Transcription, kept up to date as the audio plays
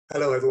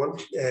Hello, everyone.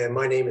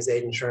 My name is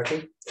Aidan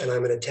Sharkey, and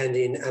I'm an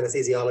attending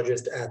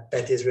anesthesiologist at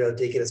Beth Israel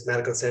Deaconess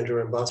Medical Center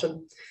in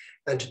Boston.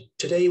 And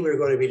today we're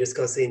going to be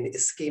discussing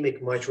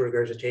ischemic mitral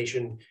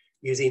regurgitation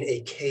using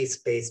a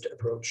case-based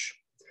approach.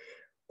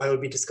 I will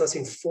be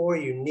discussing 4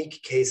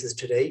 unique cases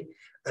today,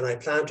 and I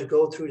plan to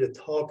go through the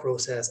thought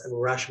process and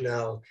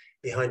rationale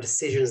behind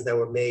decisions that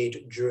were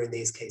made during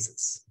these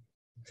cases.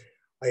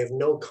 I have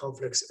no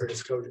conflicts or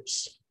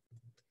disclosures.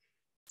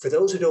 For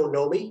those who don't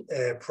know me,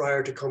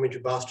 prior to coming to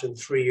Boston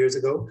 3 years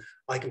ago,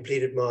 I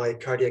completed my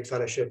cardiac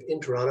fellowship in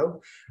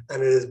Toronto,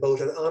 and it is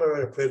both an honor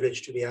and a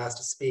privilege to be asked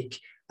to speak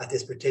at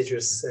this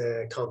prestigious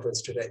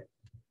conference today.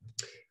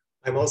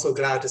 I'm also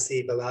glad to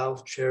see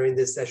Bilal chairing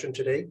this session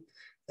today.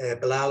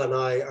 Bilal and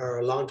I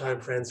are longtime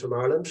friends from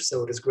Ireland,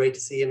 so it is great to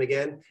see him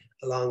again,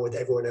 along with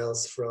everyone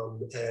else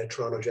from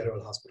Toronto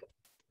General Hospital.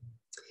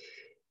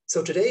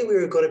 So today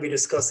we're going to be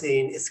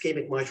discussing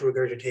ischemic mitral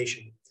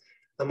regurgitation.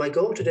 And my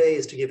goal today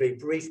is to give a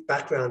brief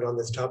background on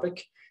this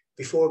topic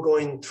before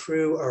going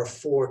through our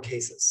 4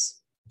 cases.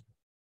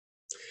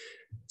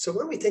 So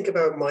when we think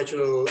about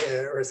mitral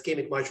or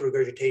ischemic mitral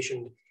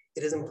regurgitation,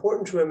 it is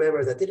important to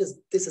remember that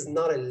this is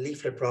not a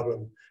leaflet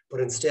problem, but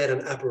instead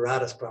an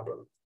apparatus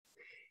problem.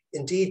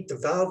 Indeed, the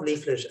valve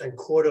leaflet and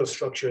chordal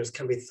structures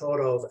can be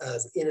thought of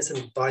as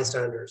innocent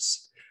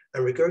bystanders,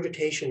 and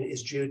regurgitation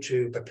is due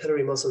to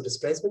papillary muscle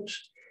displacement,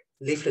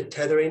 leaflet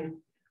tethering,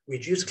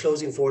 reduced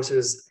closing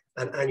forces,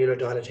 and annular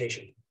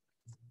dilatation.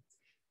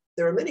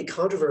 There are many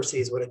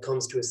controversies when it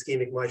comes to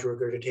ischemic mitral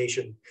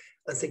regurgitation,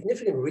 and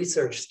significant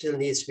research still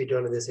needs to be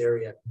done in this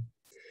area.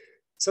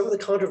 Some of the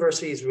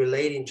controversies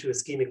relating to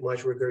ischemic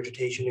mitral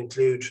regurgitation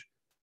include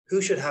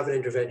who should have an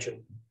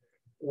intervention,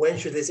 when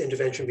should this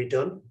intervention be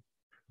done,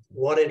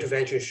 what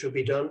intervention should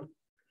be done,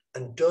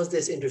 and does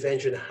this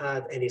intervention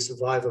have any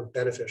survival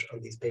benefit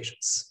on these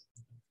patients?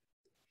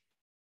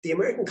 The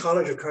American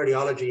College of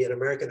Cardiology and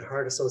American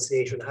Heart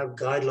Association have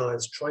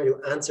guidelines trying to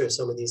answer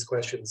some of these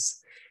questions.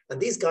 And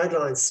these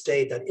guidelines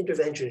state that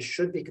intervention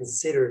should be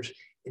considered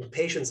in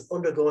patients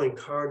undergoing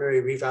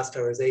coronary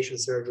revascularization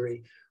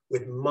surgery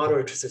with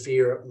moderate to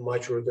severe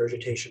mitral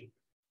regurgitation.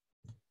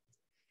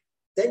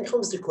 Then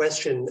comes the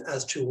question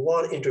as to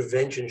what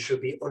intervention should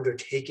be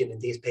undertaken in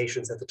these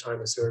patients at the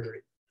time of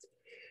surgery.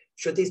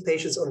 Should these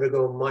patients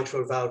undergo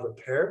mitral valve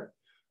repair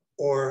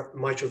or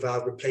mitral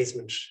valve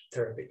replacement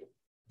therapy?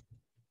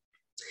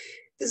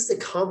 This is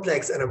a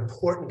complex and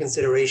important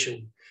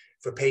consideration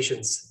for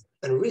patients,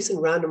 and recent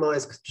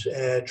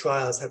randomized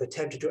trials have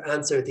attempted to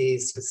answer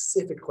these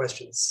specific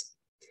questions.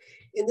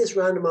 In this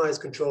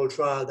randomized controlled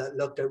trial that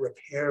looked at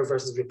repair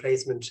versus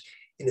replacement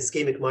in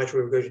ischemic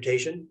mitral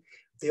regurgitation,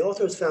 the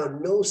authors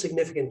found no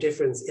significant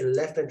difference in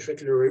left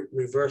ventricular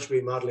reverse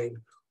remodeling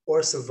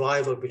or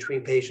survival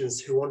between patients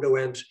who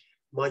underwent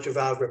mitral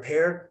valve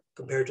repair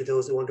compared to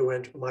those who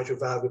underwent mitral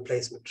valve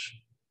replacement.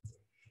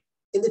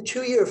 In the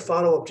 2-year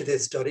follow-up to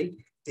this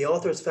study, the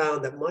authors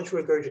found that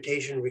mitral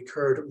regurgitation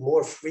recurred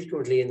more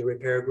frequently in the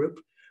repair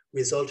group,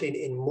 resulting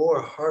in more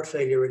heart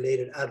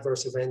failure-related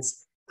adverse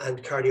events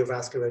and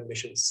cardiovascular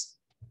admissions.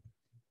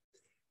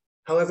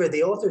 However,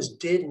 the authors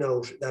did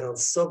note that on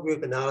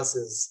subgroup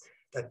analysis,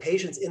 that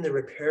patients in the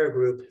repair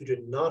group who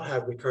did not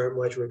have recurrent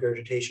mitral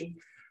regurgitation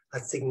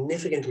had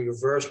significant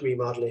reverse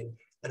remodeling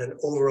and an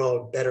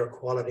overall better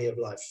quality of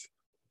life.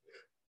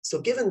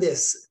 So given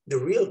this, the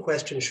real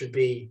question should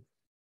be,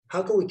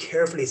 how can we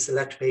carefully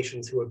select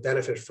patients who will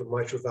benefit from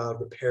mitral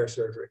valve repair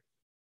surgery?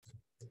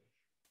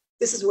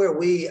 This is where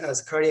we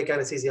as cardiac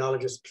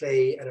anesthesiologists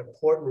play an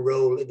important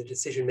role in the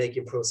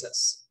decision-making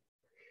process.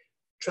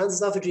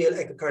 Transesophageal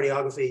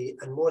echocardiography,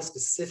 and more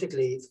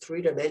specifically,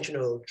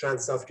 3-dimensional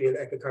transesophageal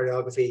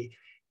echocardiography,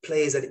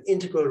 plays an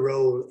integral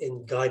role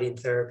in guiding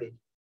therapy.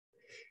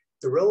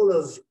 The role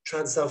of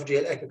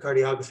transesophageal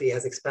echocardiography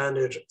has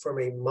expanded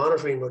from a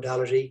monitoring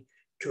modality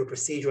to a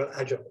procedural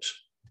adjunct.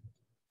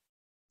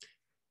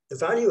 The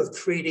value of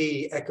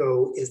 3D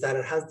echo is that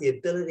it has the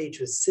ability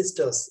to assist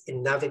us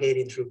in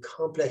navigating through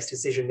complex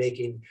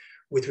decision-making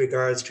with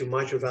regards to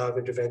mitral valve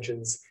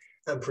interventions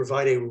and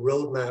provide a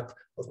roadmap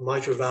of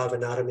mitral valve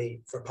anatomy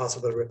for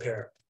possible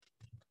repair.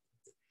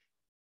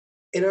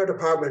 In our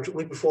department,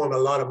 we perform a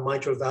lot of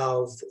mitral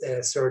valve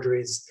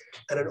surgeries,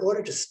 and in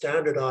order to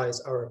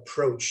standardize our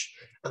approach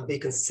and be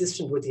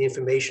consistent with the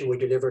information we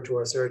deliver to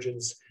our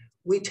surgeons,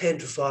 we tend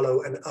to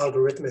follow an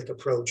algorithmic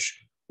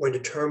approach when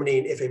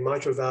determining if a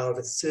mitral valve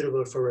is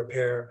suitable for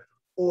repair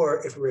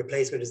or if a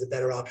replacement is a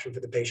better option for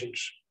the patient.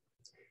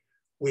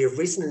 We have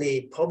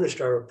recently published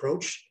our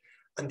approach,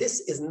 and this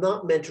is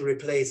not meant to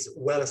replace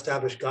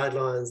well-established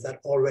guidelines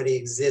that already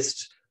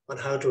exist on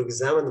how to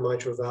examine the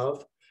mitral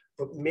valve,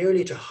 but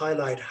merely to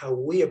highlight how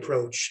we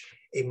approach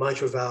a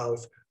mitral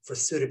valve for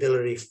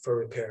suitability for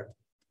repair.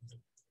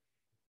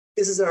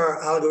 This is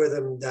our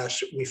algorithm that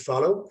we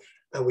follow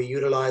and we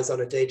utilize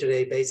on a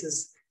day-to-day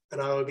basis,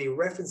 and I will be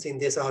referencing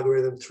this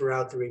algorithm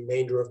throughout the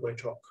remainder of my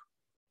talk.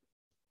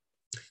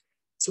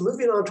 So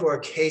moving on to our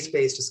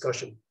case-based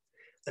discussion.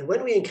 And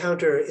when we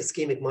encounter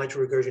ischemic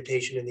mitral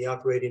regurgitation in the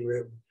operating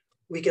room,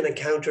 we can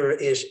encounter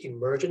it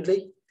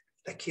emergently,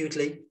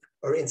 acutely,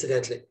 or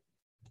incidentally.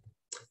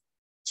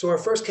 So our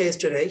first case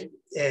today,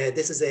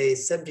 this is a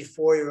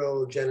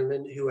 74-year-old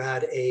gentleman who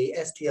had a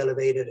ST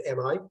elevated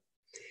MI.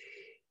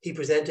 He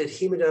presented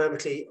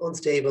hemodynamically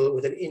unstable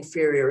with an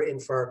inferior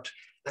infarct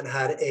and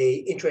had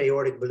an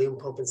intra-aortic balloon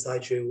pump in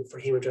situ for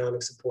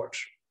hemodynamic support.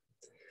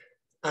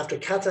 After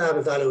cath lab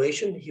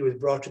evaluation, he was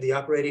brought to the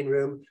operating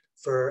room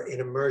for an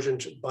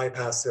emergent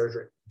bypass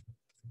surgery.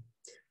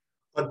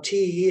 On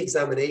TEE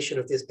examination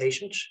of this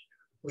patient,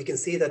 we can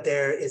see that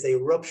there is a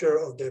rupture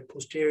of the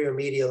posterior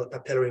medial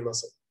papillary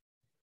muscle.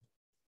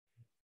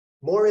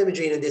 More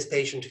imaging in this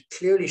patient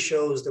clearly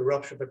shows the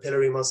ruptured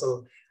papillary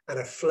muscle and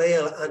a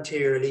flail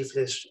anterior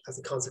leaflet as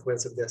a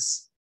consequence of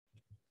this.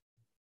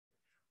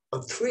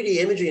 On 3D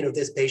imaging of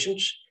this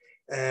patient,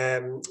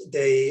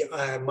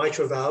 the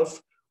mitral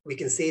valve, we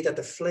can see that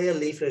the flail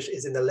leaflet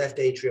is in the left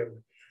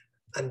atrium.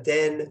 And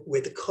then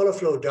with the color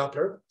flow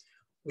Doppler,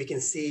 we can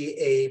see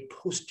a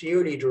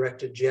posteriorly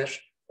directed jet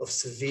of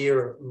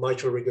severe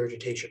mitral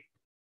regurgitation.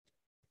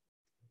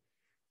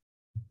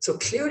 So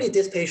clearly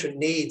this patient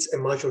needs a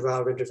mitral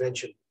valve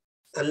intervention.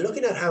 And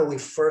looking at how we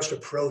first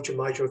approach a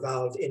mitral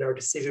valve in our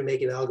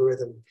decision-making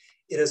algorithm,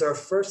 it is our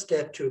first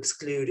step to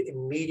exclude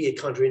immediate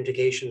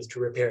contraindications to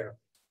repair.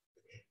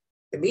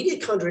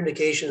 Immediate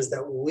contraindications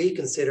that we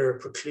consider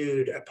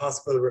preclude a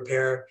possible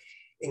repair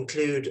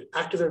include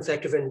active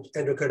infective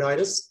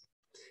endocarditis,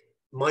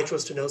 mitral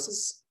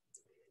stenosis,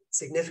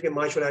 significant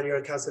mitral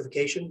annular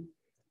calcification,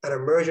 and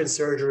emergent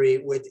surgery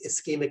with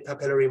ischemic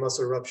papillary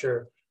muscle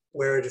rupture,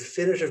 where a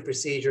definitive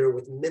procedure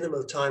with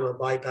minimal time on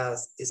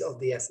bypass is of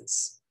the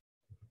essence.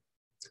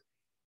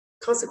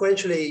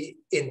 Consequently,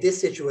 in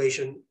this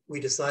situation, we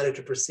decided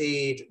to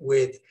proceed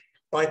with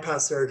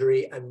bypass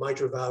surgery and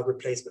mitral valve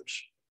replacement.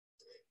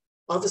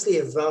 Obviously,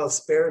 a valve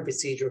sparing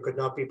procedure could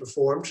not be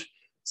performed,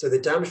 so the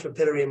damaged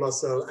papillary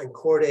muscle and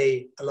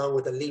chordae, along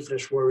with the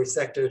leaflet, were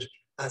resected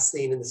as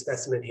seen in the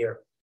specimen here.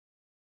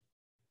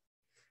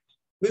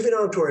 Moving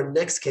on to our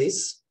next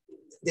case.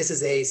 This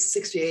is a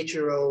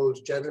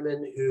 68-year-old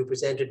gentleman who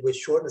presented with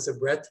shortness of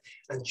breath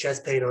and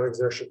chest pain on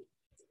exertion.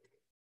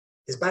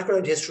 His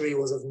background history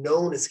was of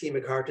known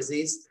ischemic heart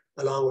disease,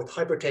 along with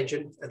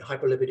hypertension and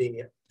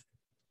hyperlipidemia.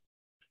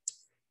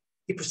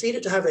 He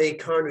proceeded to have a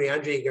coronary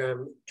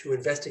angiogram to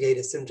investigate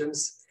his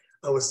symptoms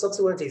and was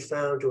subsequently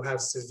found to have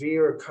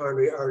severe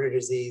coronary artery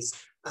disease,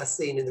 as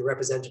seen in the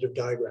representative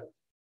diagram.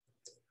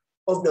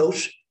 Of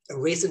note, a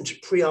recent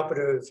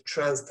preoperative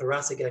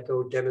transthoracic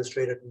echo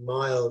demonstrated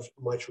mild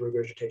mitral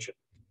regurgitation.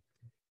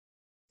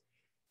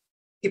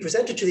 He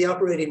presented to the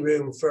operating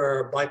room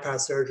for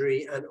bypass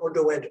surgery and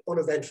underwent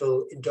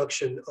uneventful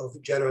induction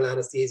of general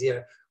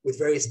anesthesia with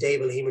very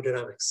stable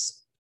hemodynamics.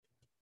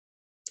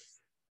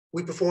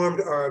 We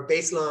performed our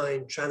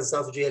baseline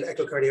transesophageal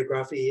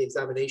echocardiography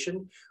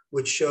examination,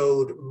 which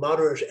showed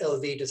moderate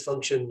LV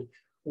dysfunction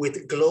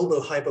with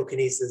global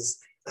hypokinesis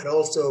and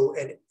also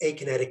an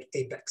akinetic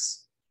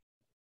apex.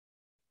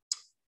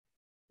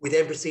 We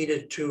then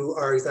proceeded to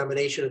our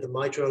examination of the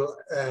mitral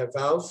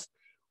valve,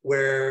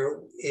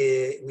 where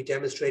we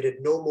demonstrated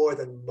no more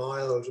than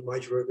mild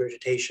mitral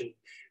regurgitation,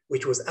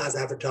 which was as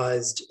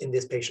advertised in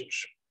this patient.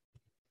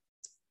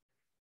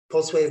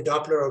 Pulse wave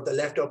Doppler of the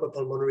left upper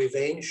pulmonary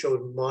vein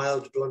showed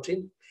mild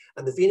blunting,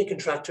 and the vena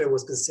contracta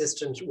was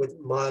consistent with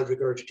mild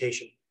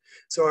regurgitation.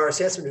 So our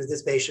assessment of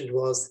this patient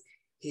was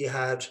he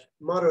had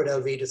moderate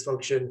LV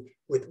dysfunction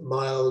with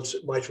mild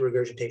mitral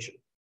regurgitation.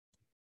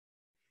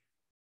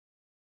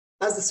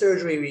 As the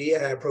surgery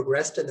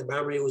progressed and the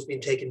mammary was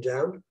being taken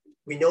down,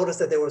 we noticed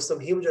that there were some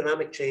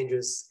hemodynamic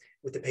changes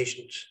with the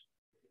patient.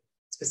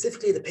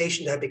 Specifically, the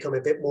patient had become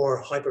a bit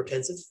more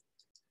hypertensive,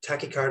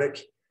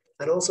 tachycardic,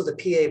 and also the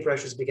PA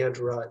pressures began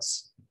to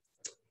rise.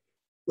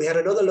 We had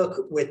another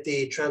look with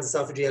the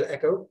transesophageal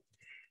echo,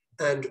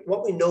 and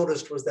what we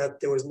noticed was that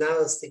there was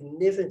now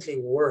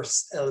significantly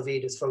worse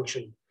LV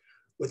dysfunction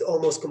with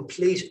almost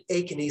complete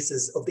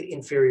akinesis of the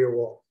inferior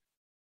wall.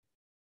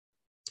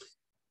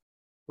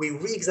 We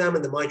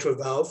re-examined the mitral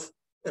valve,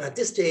 and at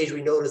this stage,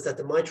 we noticed that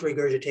the mitral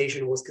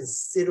regurgitation was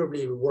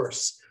considerably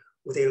worse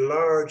with a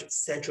large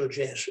central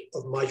jet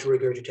of mitral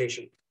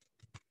regurgitation.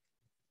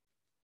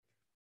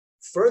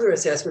 Further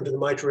assessment of the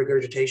mitral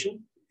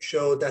regurgitation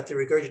showed that the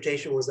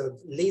regurgitation was at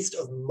least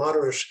of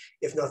moderate,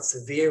 if not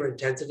severe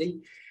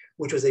intensity,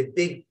 which was a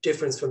big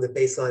difference from the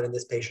baseline in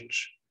this patient.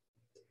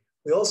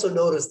 We also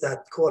noticed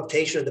that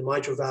coaptation of the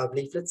mitral valve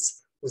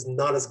leaflets was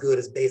not as good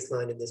as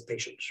baseline in this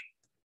patient.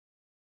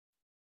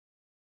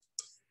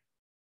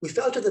 We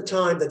felt at the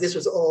time that this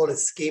was all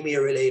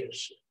ischemia related.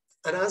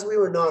 And as we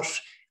were not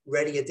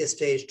ready at this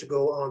stage to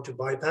go on to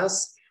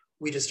bypass,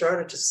 we just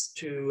started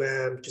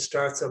to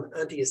start some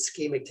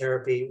anti-ischemic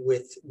therapy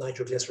with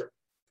nitroglycerin.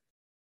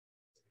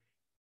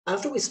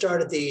 After we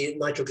started the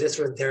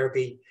nitroglycerin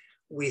therapy,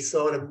 we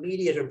saw an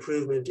immediate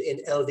improvement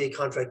in LV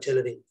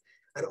contractility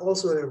and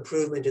also an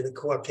improvement in the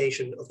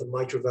coaptation of the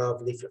mitral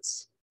valve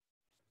leaflets.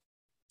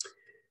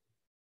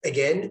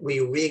 Again,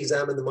 we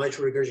re-examined the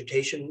mitral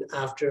regurgitation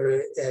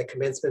after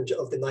commencement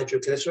of the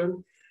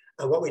nitroglycerin.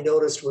 And what we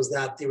noticed was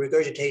that the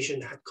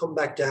regurgitation had come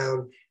back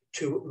down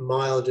to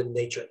mild in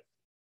nature.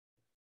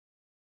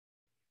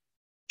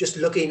 Just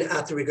looking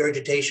at the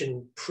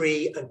regurgitation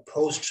pre and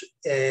post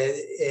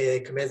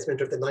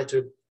commencement of the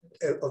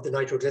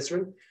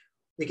nitroglycerin,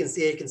 we can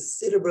see a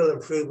considerable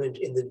improvement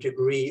in the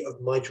degree of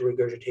mitral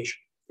regurgitation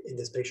in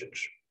this patient.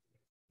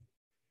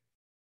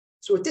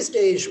 So at this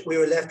stage, we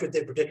were left with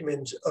the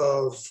predicament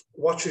of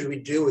what should we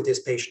do with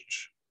this patient?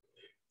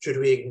 Should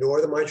we ignore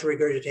the mitral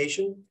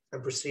regurgitation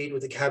and proceed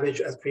with the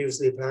CABG as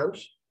previously planned?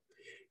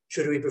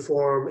 Should we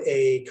perform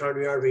a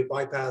coronary artery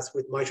bypass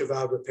with mitral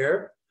valve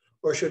repair?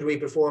 Or should we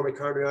perform a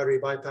coronary artery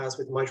bypass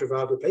with mitral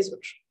valve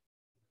replacement?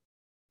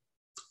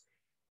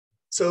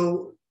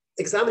 So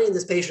examining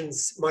this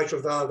patient's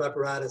mitral valve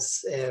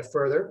apparatus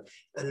further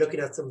and looking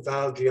at some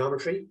valve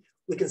geometry,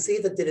 we can see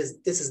that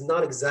this is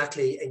not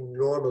exactly a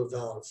normal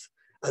valve,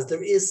 as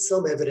there is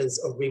some evidence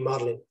of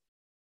remodeling.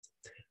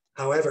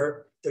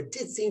 However, there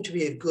did seem to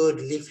be a good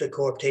leaflet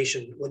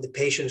coaptation when the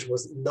patient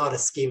was not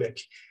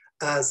ischemic,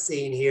 as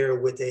seen here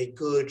with a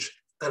good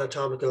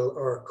anatomical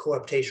or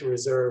coaptation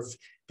reserve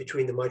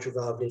between the mitral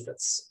valve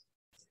leaflets.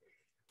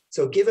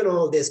 So given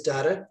all this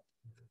data,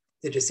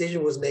 the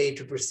decision was made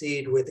to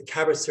proceed with the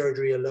CABG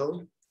surgery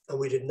alone, and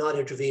we did not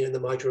intervene in the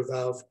mitral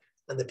valve,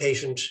 and the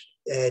patient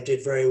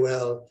did very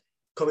well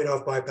coming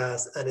off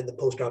bypass and in the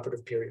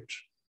postoperative period.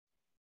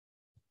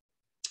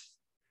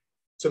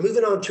 So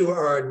moving on to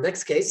our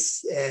next case,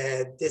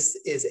 this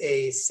is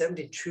a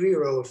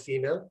 72-year-old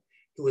female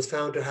who was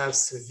found to have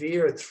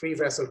severe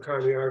 3-vessel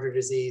coronary artery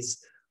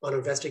disease on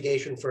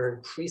investigation for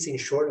increasing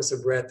shortness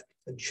of breath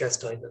and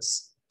chest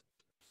tightness.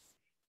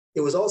 It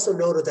was also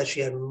noted that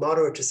she had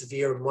moderate to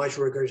severe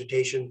mitral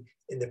regurgitation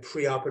in the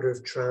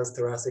preoperative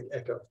transthoracic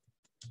echo.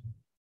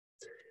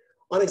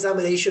 On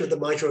examination of the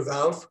mitral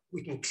valve,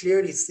 we can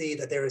clearly see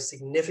that there is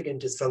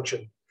significant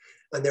dysfunction,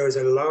 and there is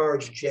a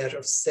large jet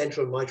of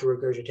central mitral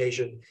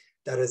regurgitation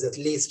that is at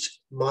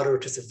least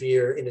moderate to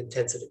severe in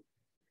intensity.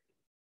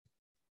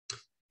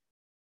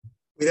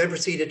 We then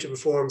proceeded to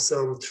perform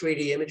some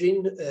 3D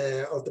imaging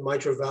of the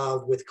mitral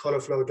valve with color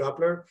flow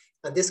Doppler,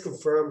 and this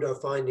confirmed our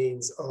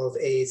findings of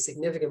a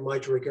significant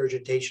mitral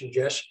regurgitation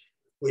jet,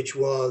 which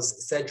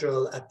was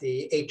central at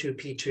the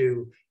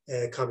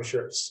A2P2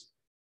 commissures,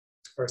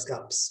 or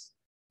scalps.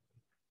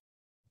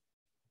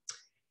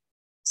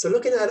 So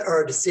looking at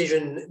our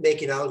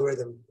decision-making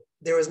algorithm,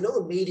 there is no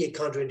immediate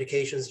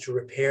contraindications to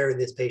repair in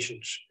this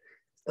patient,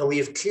 and we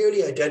have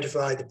clearly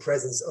identified the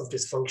presence of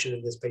dysfunction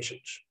in this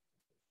patient.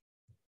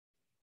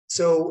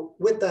 So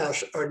with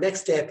that, our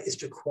next step is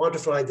to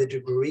quantify the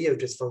degree of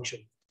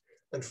dysfunction.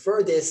 And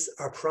for this,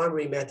 our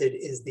primary method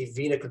is the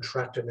vena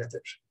contracta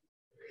method.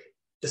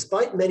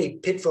 Despite many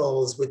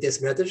pitfalls with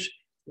this method,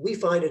 we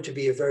find it to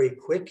be a very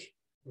quick,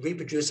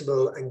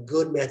 reproducible, and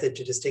good method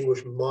to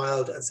distinguish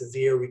mild and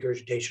severe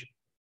regurgitation.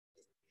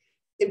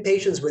 In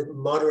patients with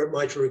moderate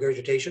mitral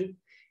regurgitation,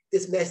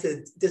 this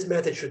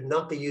method should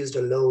not be used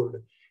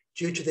alone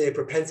due to the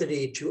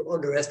propensity to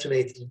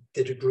underestimate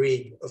the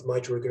degree of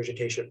mitral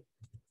regurgitation.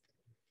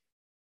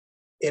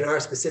 In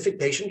our specific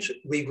patient,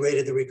 we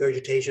graded the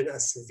regurgitation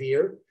as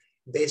severe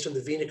based on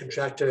the vena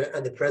contracta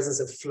and the presence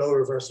of flow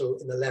reversal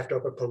in the left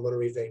upper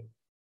pulmonary vein.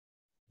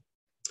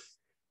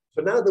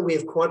 So now that we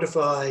have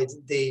quantified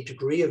the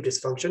degree of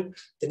dysfunction,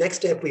 the next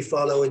step we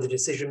follow in the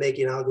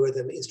decision-making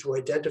algorithm is to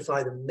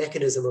identify the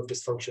mechanism of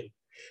dysfunction.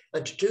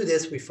 And to do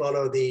this, we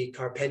follow the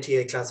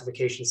Carpentier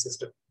classification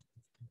system.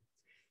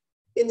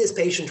 In this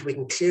patient, we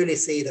can clearly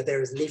see that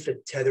there is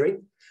leaflet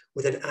tethering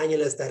with an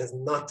annulus that is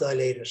not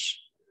dilated.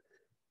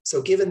 So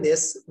given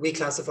this, we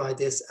classify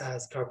this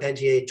as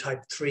Carpentier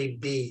type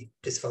 3B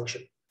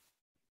dysfunction.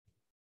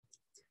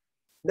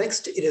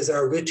 Next, it is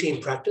our routine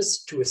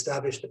practice to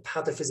establish the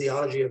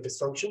pathophysiology of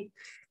dysfunction.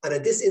 And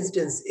in this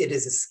instance, it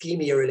is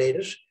ischemia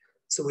related.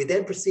 So we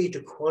then proceed to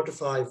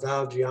quantify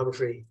valve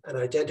geometry and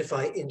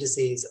identify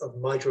indices of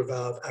mitral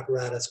valve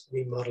apparatus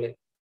remodeling.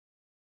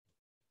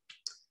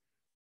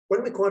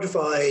 When we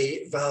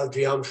quantify valve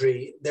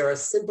geometry, there are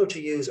simple to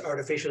use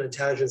artificial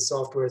intelligence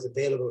softwares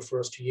available for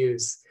us to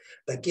use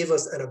that give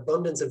us an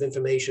abundance of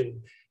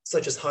information,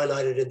 such as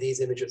highlighted in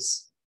these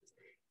images.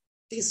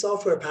 These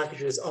software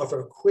packages offer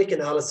a quick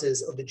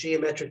analysis of the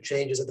geometric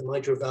changes of the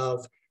mitral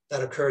valve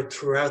that occurred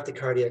throughout the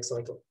cardiac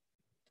cycle.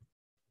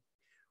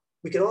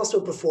 We can also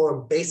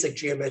perform basic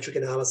geometric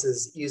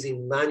analysis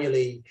using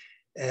manual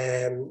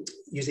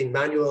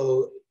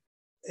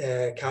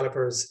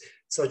calipers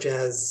such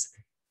as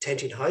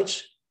tenting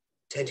height,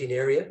 tenting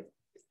area,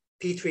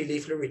 P3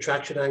 leaflet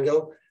retraction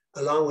angle,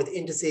 along with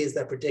indices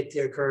that predict the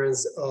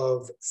occurrence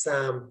of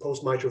SAM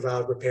post-mitral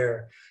valve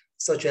repair,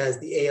 such as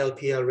the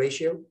ALPL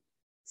ratio,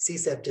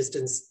 C-sep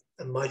distance,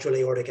 and mitral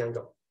aortic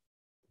angle.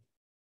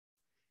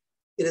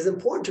 It is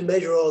important to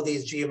measure all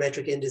these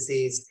geometric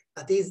indices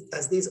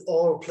as these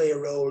all play a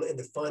role in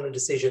the final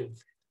decision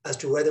as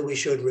to whether we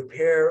should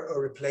repair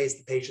or replace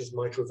the patient's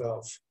mitral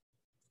valve.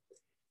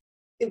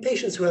 In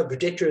patients who have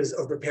predictors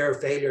of repair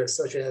failure,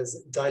 such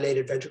as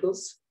dilated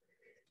ventricles,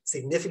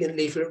 significant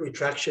leaflet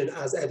retraction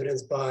as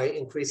evidenced by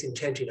increasing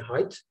tenting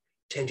height,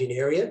 tenting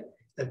area,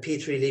 and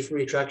P3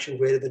 leaflet retraction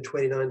greater than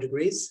 29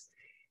 degrees,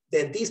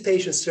 then these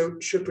patients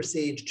should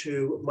proceed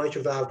to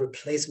mitral valve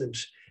replacement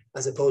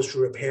as opposed to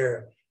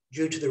repair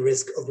due to the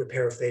risk of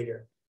repair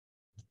failure.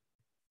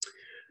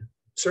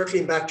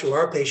 Circling back to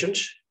our patient,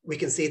 we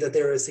can see that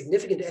there is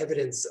significant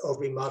evidence of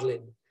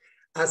remodeling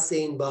as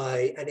seen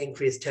by an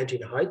increased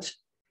tenting height,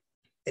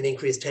 an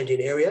increased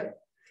tenting area,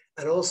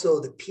 and also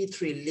the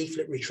P3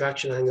 leaflet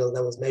retraction angle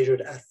that was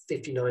measured at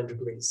 59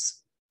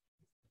 degrees.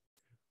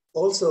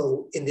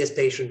 Also in this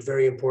patient,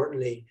 very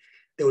importantly,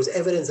 there was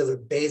evidence of a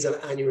basal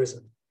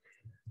aneurysm.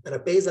 And a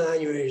basal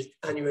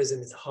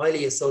aneurysm is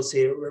highly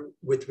associated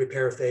with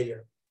repair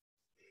failure.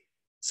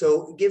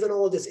 So given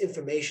all this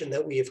information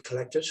that we have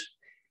collected,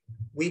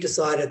 we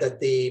decided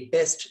that the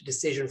best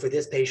decision for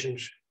this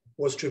patient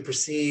was to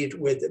proceed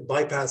with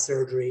bypass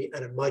surgery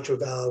and a mitral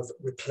valve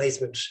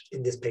replacement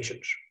in this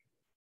patient.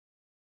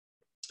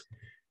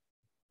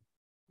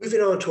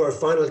 Moving on to our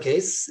final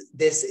case,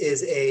 this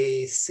is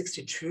a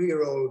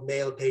 62-year-old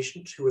male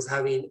patient who was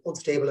having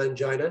unstable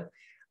angina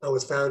and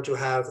was found to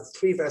have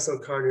 3-vessel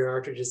coronary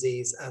artery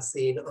disease as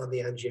seen on the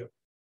angio.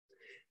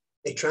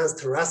 A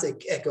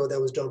transthoracic echo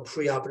that was done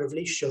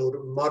preoperatively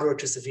showed moderate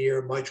to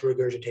severe mitral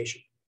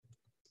regurgitation.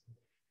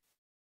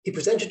 He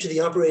presented to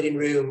the operating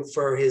room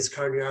for his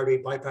coronary artery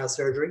bypass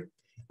surgery,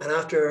 and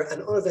after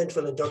an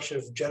uneventful induction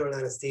of general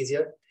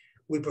anesthesia,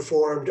 we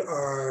performed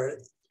our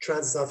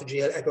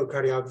transesophageal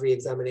echocardiography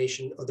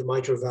examination of the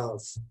mitral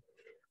valve.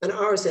 And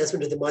our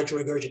assessment of the mitral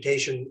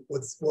regurgitation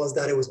was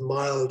that it was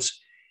mild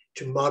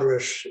to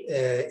moderate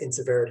in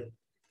severity.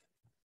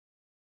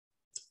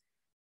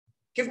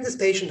 Given this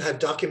patient had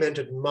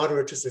documented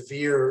moderate to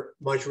severe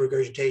mitral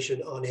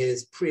regurgitation on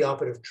his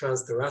preoperative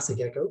transthoracic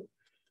echo,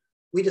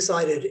 we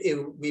decided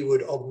we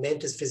would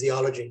augment his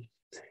physiology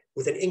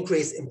with an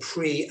increase in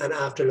pre and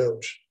after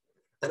load.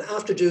 And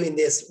after doing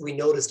this, we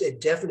noticed a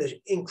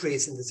definite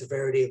increase in the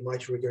severity of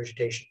mitral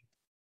regurgitation.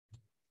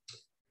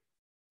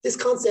 This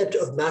concept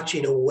of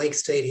matching awake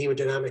state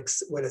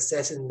hemodynamics when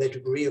assessing the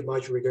degree of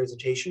mitral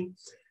regurgitation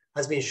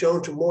has been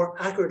shown to more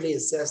accurately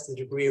assess the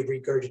degree of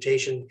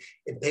regurgitation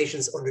in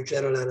patients under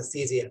general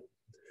anesthesia,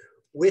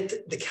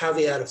 with the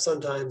caveat of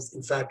sometimes,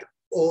 in fact,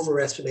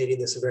 overestimating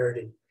the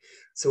severity.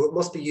 So it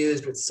must be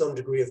used with some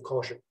degree of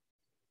caution.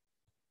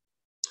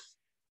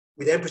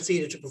 We then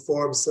proceeded to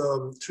perform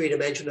some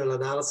 3-dimensional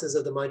analysis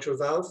of the mitral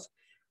valve,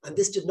 and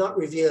this did not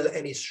reveal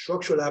any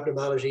structural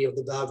abnormality of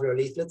the valvular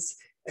leaflets,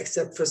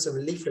 except for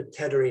some leaflet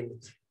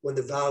tethering when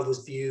the valve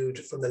was viewed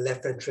from the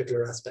left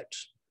ventricular aspect.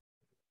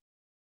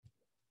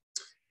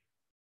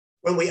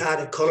 When we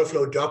added color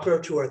flow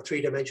Doppler to our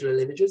 3-dimensional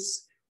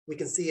images, we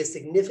can see a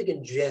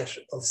significant jet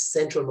of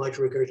central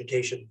mitral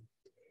regurgitation.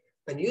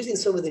 And using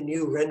some of the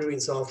new rendering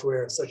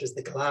software, such as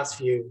the glass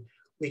view,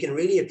 we can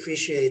really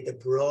appreciate the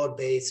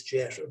broad-based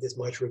jet of this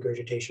mitral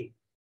regurgitation.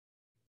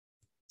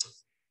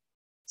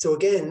 So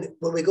again,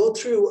 when we go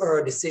through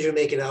our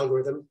decision-making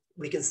algorithm,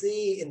 we can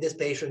see in this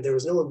patient there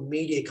was no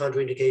immediate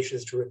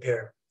contraindications to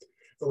repair,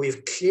 and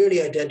we've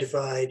clearly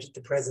identified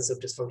the presence of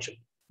dysfunction.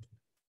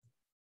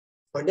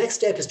 Our next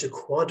step is to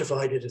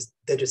quantify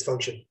the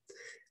dysfunction.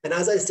 And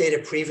as I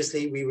stated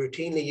previously, we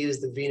routinely use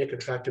the vena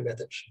contracta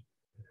method.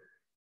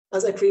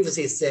 As I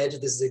previously said,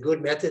 this is a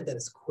good method that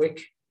is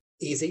quick,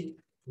 easy,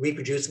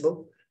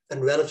 reproducible,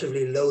 and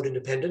relatively load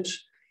independent.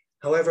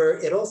 However,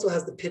 it also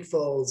has the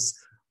pitfalls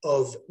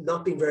of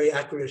not being very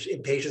accurate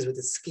in patients with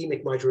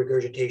ischemic mitral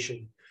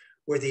regurgitation,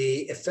 where the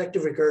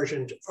effective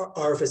regurgent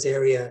orifice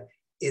area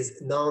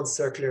is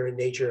non-circular in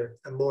nature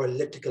and more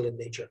elliptical in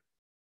nature.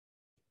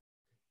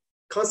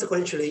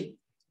 Consequently,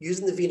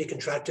 using the vena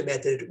contracta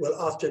method will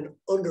often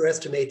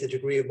underestimate the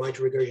degree of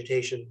mitral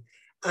regurgitation,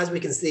 as we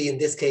can see in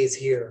this case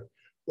here,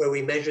 where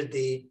we measured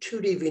the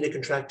 2D vena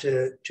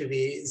contracta to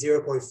be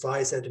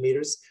 0.5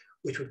 centimeters,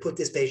 which would put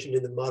this patient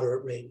in the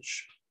moderate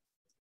range.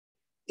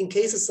 In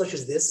cases such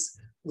as this,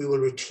 we will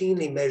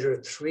routinely measure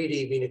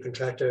 3D vena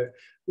contracta,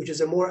 which is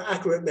a more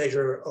accurate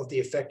measure of the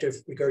effective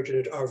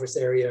regurgitant orifice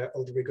area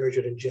of the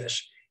regurgitant jet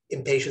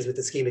in patients with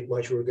ischemic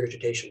mitral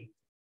regurgitation.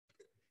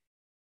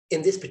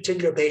 In this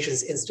particular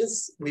patient's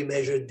instance, we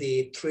measured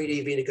the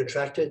 3D vena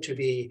contracta to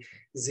be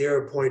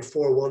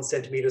 0.41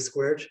 centimeters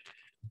squared,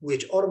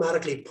 which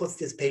automatically puts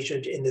this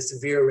patient in the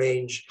severe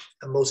range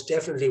and most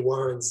definitely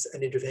warrants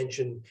an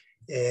intervention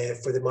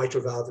for the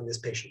mitral valve in this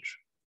patient.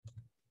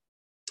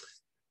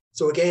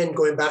 So again,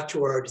 going back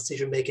to our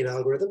decision-making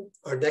algorithm,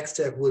 our next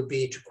step would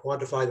be to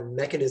quantify the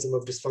mechanism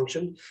of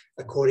dysfunction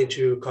according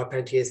to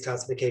Carpentier's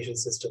classification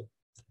system.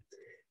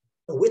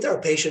 And with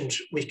our patient,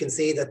 we can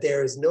see that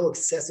there is no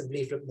excessive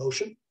leaflet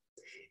motion.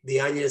 The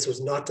annulus was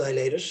not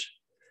dilated.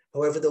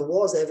 However, there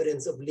was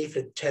evidence of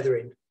leaflet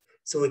tethering.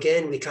 So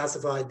again, we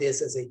classified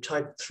this as a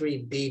type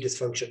 3B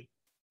dysfunction.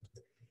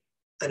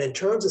 And in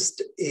terms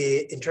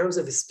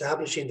of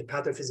establishing the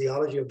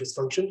pathophysiology of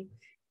dysfunction,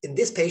 in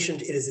this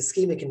patient, it is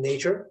ischemic in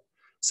nature.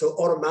 So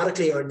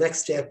automatically, our next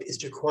step is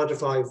to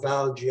quantify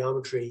valve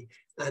geometry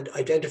and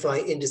identify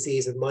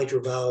indices of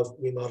mitral valve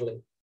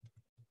remodeling.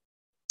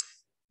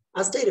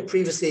 As stated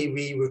previously,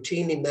 we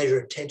routinely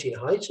measure tenting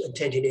height and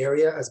tenting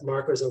area as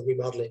markers of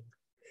remodeling.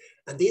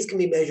 And these can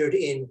be measured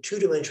in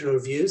 2-dimensional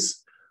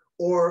views,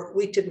 or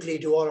we typically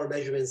do all our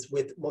measurements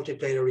with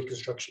multiplanar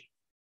reconstruction.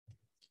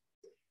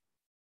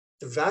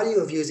 The value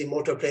of using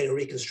multiplanar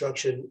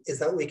reconstruction is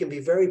that we can be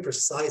very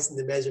precise in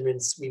the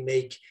measurements we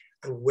make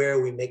and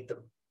where we make them.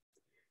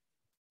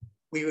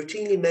 We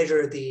routinely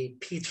measure the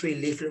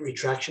P3 leaflet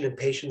retraction in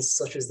patients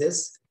such as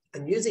this,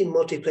 and using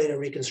multiplanar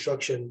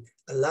reconstruction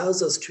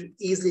allows us to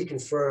easily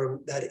confirm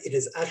that it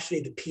is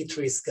actually the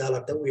P3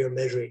 scallop that we are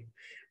measuring,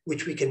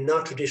 which we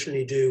cannot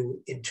traditionally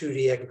do in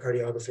 2D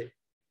echocardiography.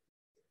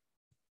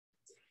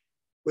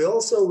 We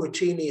also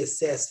routinely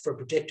assess for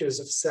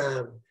predictors of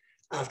SAM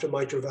after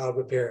mitral valve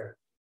repair.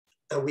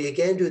 And we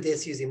again do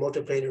this using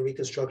multiplanar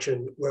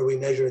reconstruction, where we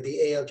measure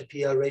the AL to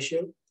PL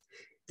ratio,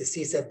 the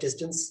C-sep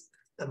distance,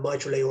 and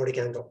mitral aortic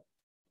angle.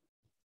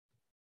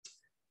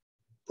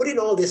 Putting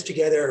all this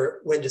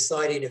together when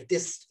deciding if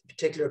this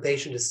particular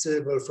patient is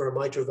suitable for a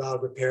mitral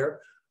valve repair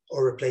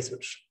or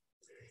replacement,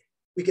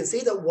 we can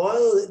see that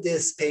while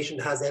this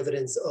patient has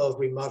evidence of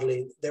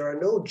remodeling, there are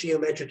no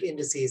geometric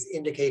indices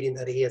indicating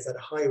that he is at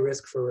high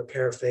risk for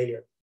repair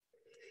failure.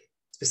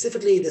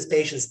 Specifically, this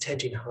patient's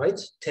tenting height,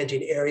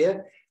 tenting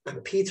area, and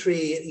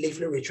P3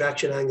 leaflet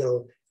retraction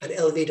angle and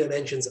LV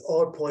dimensions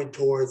all point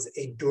towards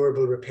a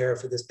durable repair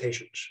for this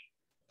patient.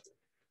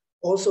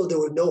 Also, there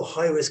were no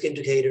high-risk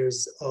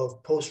indicators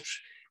of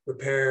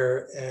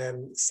post-repair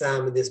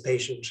SAM in this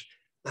patient.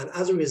 And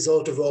as a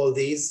result of all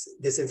this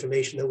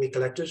information that we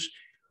collected,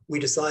 we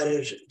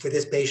decided for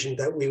this patient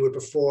that we would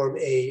perform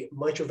a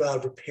mitral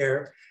valve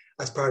repair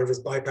as part of his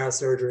bypass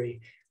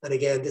surgery. And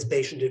again, this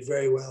patient did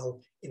very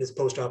well in his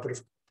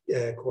post-operative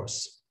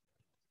course.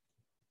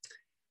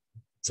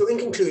 So in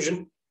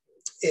conclusion,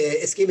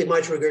 ischemic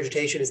mitral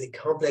regurgitation is a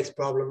complex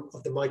problem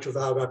of the mitral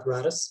valve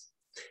apparatus,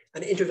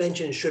 and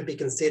intervention should be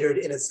considered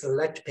in a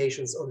select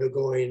patients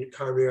undergoing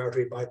coronary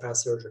artery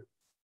bypass surgery.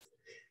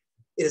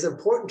 It is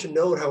important to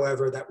note,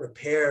 however, that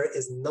repair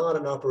is not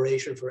an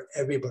operation for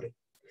everybody,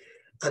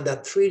 and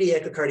that 3D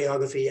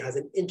echocardiography has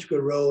an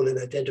integral role in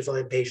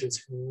identifying patients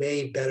who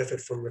may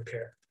benefit from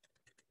repair.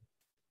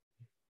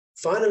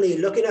 Finally,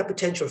 looking at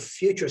potential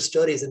future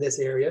studies in this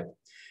area,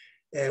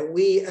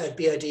 we at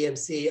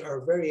BIDMC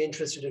are very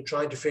interested in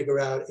trying to figure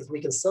out if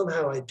we can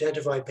somehow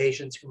identify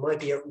patients who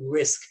might be at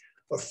risk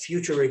of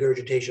future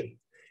regurgitation,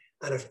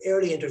 and if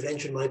early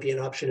intervention might be an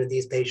option in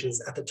these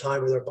patients at the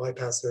time of their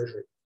bypass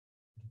surgery.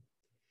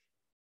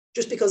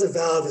 Just because a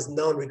valve is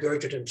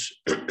non-regurgitant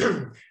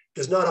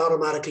does not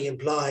automatically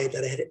imply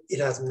that it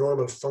has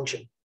normal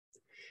function.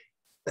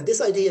 And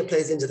this idea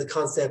plays into the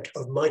concept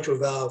of mitral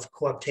valve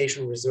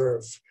coaptation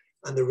reserve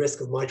and the risk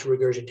of mitral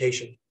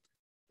regurgitation.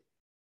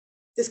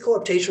 This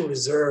coaptation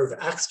reserve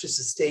acts to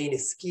sustain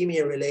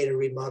ischemia-related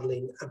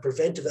remodeling and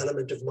prevent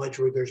development of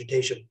mitral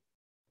regurgitation.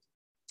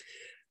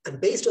 And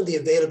based on the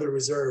available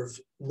reserve,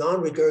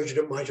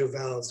 non-regurgitant mitral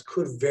valves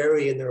could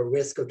vary in their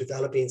risk of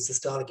developing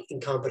systolic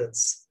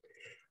incompetence.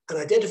 And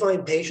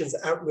identifying patients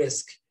at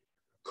risk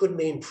could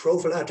mean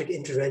prophylactic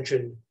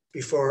intervention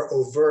before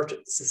overt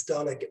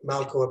systolic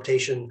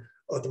malcoaptation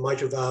of the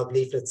mitral valve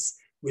leaflets,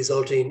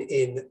 resulting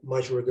in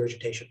mitral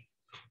regurgitation.